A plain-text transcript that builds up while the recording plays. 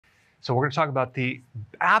So we're going to talk about the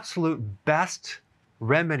absolute best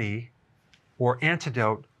remedy or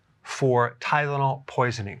antidote for Tylenol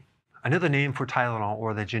poisoning. Another name for Tylenol,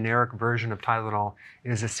 or the generic version of Tylenol,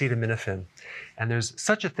 is acetaminophen. And there's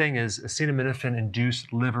such a thing as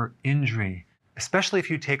acetaminophen-induced liver injury, especially if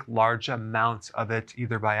you take large amounts of it,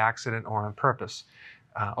 either by accident or on purpose.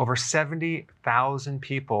 Over 70,000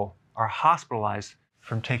 people are hospitalized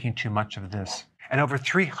from taking too much of this. And over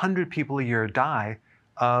 300 people a year die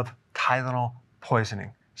of Tylenol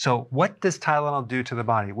poisoning. So what does Tylenol do to the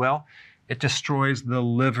body? Well, it destroys the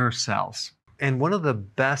liver cells. And one of the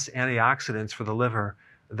best antioxidants for the liver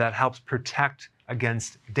that helps protect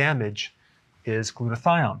against damage is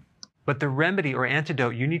glutathione. But the remedy or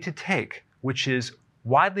antidote you need to take, which is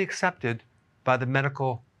widely accepted by the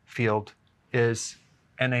medical field, is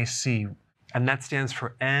NAC, and that stands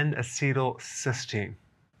for N-acetylcysteine.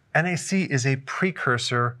 NAC is a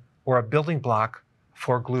precursor or a building block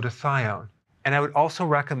for glutathione. And I would also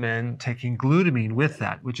recommend taking glutamine with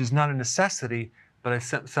that, which is not a necessity, but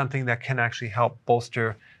it's something that can actually help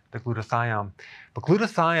bolster the glutathione. But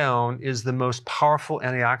glutathione is the most powerful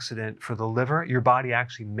antioxidant for the liver. Your body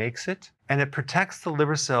actually makes it, and it protects the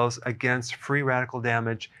liver cells against free radical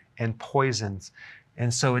damage and poisons.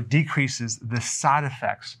 And so it decreases the side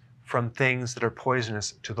effects from things that are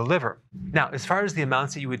poisonous to the liver. Now, as far as the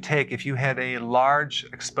amounts that you would take if you had a large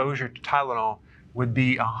exposure to Tylenol, would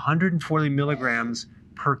be 140 milligrams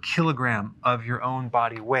per kilogram of your own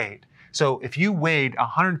body weight. So if you weighed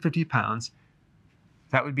 150 pounds,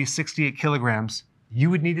 that would be 68 kilograms. You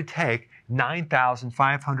would need to take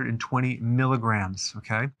 9,520 milligrams,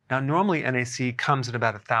 okay? Now, normally NAC comes at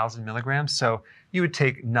about 1,000 milligrams, so you would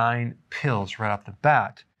take 9 pills right off the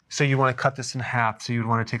bat. So you want to cut this in half, so you'd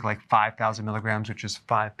want to take like 5,000 milligrams, which is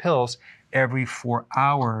 5 pills, every 4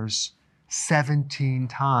 hours, 17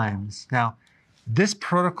 times. Now, this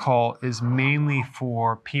protocol is mainly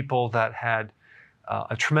for people that had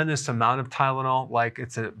a tremendous amount of Tylenol, like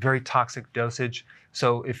it's a very toxic dosage.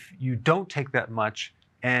 So if you don't take that much,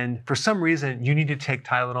 and for some reason you need to take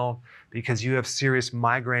Tylenol because you have serious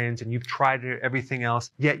migraines and you've tried everything else,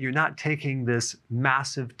 yet you're not taking this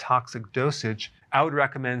massive toxic dosage, I would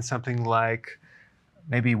recommend something like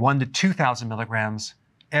maybe 1,000 to 2,000 milligrams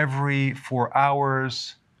every 4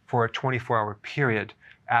 hours for a 24-hour period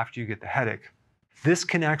after you get the headache. This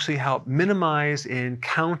can actually help minimize and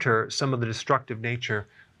counter some of the destructive nature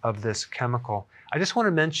of this chemical. I just want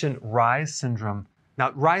to mention Reye syndrome.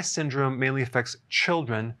 Now, Reye syndrome mainly affects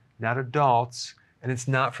children, not adults, and it's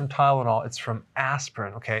not from Tylenol, it's from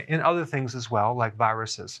aspirin, okay? And other things as well, like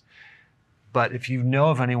viruses. But if you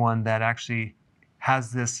know of anyone that actually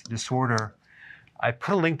has this disorder, I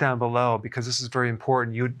put a link down below because this is very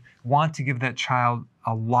important. You'd want to give that child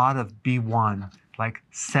a lot of B1, like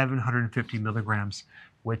 750 milligrams,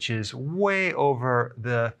 which is way over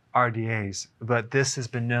the RDAs. But this has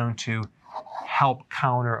been known to help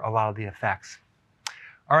counter a lot of the effects.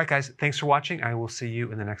 All right, guys, thanks for watching. I will see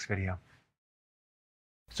you in the next video.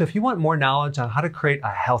 So if you want more knowledge on how to create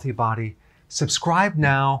a healthy body, subscribe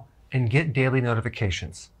now and get daily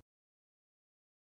notifications.